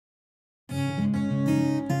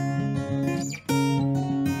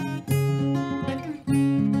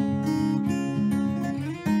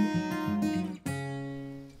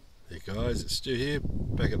Stu here,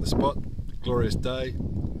 back at the spot. Glorious day.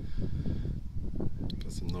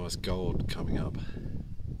 Got some nice gold coming up.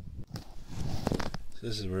 So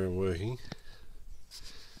this is where I'm working.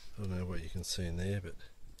 I don't know what you can see in there, but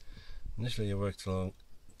initially I worked along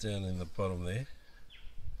down in the bottom there,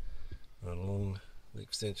 and along the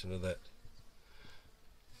extension of that.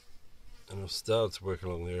 And I've started to work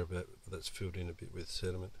along there, but that's filled in a bit with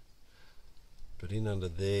sediment. But in under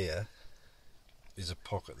there is a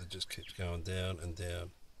pocket that just keeps going down and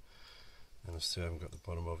down, and I still haven't got the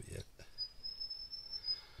bottom of it yet.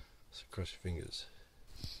 So cross your fingers.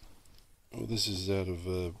 Well, this is out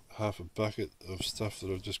of half a bucket of stuff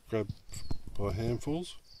that I've just grabbed by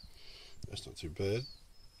handfuls. That's not too bad.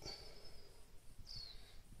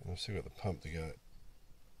 And I've still got the pump to go.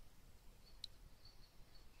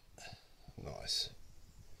 Nice.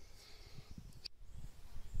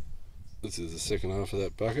 This is the second half of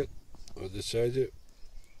that bucket I just showed you.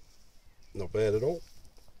 Not bad at all.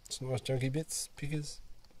 It's nice chunky bits, pickers.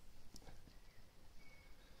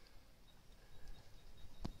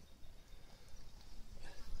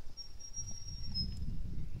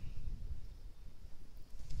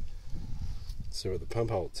 See what the pump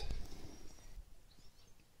holds.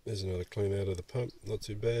 There's another clean out of the pump, not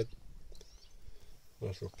too bad.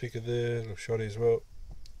 Nice little picker there, little shotty as well.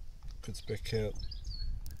 Good spec count.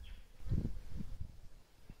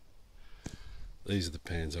 These are the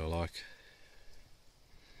pans I like.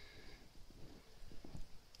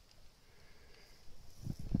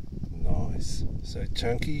 Nice. So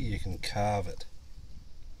chunky, you can carve it.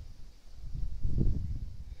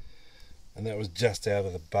 And that was just out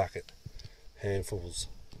of the bucket. Handfuls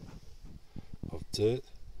of dirt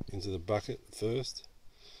into the bucket first,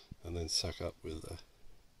 and then suck up with the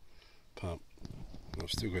pump. And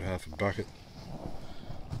I've still got half a bucket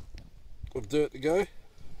of dirt to go,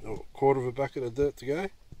 or a quarter of a bucket of dirt to go,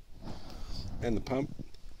 and the pump.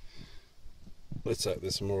 Let's hope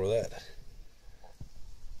there's some more of that.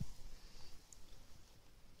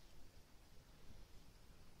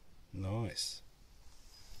 Nice.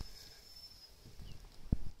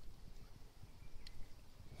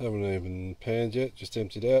 Haven't even panned yet, just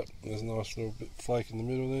emptied out. There's a nice little bit of flake in the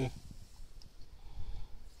middle there.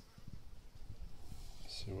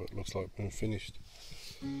 See what it looks like when finished.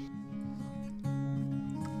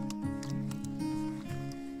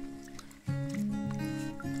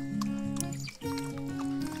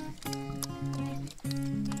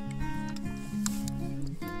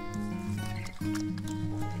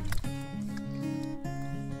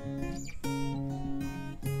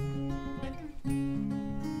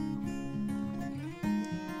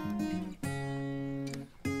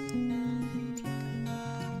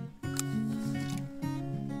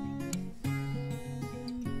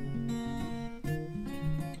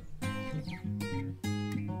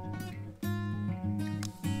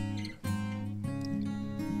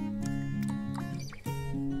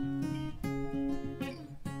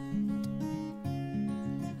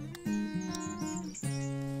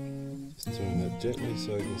 Doing that gently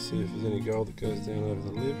so you can see if there's any gold that goes down over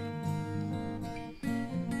the lip.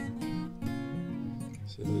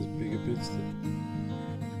 See those bigger bits that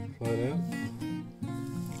float out?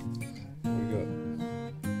 What we got?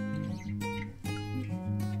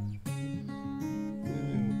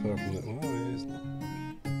 Yeah, apart from that one, oh yes,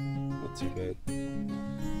 not too bad.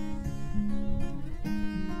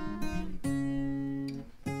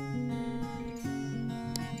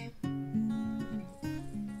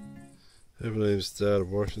 Haven't even started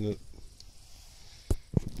washing it.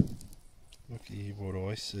 Looky what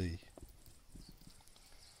I see.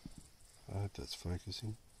 I hope that's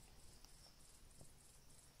focusing.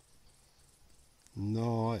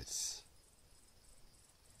 Nice.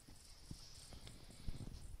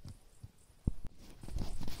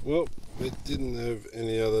 Well, it didn't have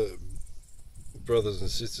any other brothers and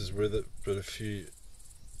sisters with it, but a few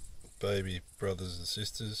baby brothers and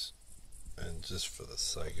sisters, and just for the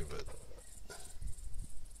sake of it.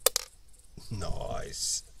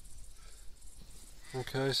 Nice.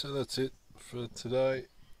 Okay, so that's it for today.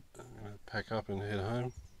 I'm going to pack up and head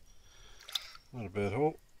home. Not a bad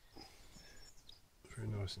haul. Very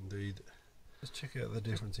nice indeed. Let's check out the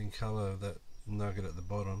difference in colour of that nugget at the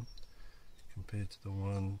bottom compared to the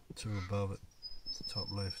one two above it, the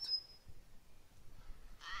top left.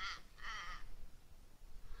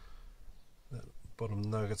 That bottom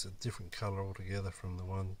nugget's a different colour altogether from the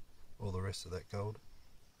one, all the rest of that gold,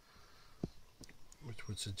 which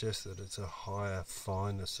would suggest that it's a higher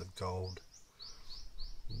fineness of gold.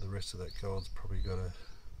 The rest of that gold's probably got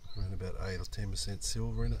around about 8 or 10%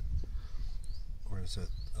 silver in it, whereas that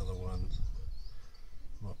other one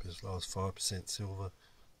might be as low as 5% silver.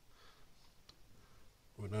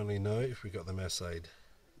 would only know if we got them assayed,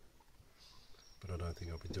 but I don't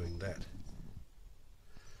think I'll be doing that.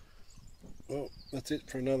 Well, that's it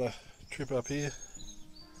for another trip up here.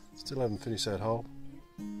 Still haven't finished that hole,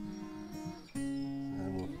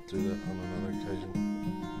 and we'll do that on another occasion.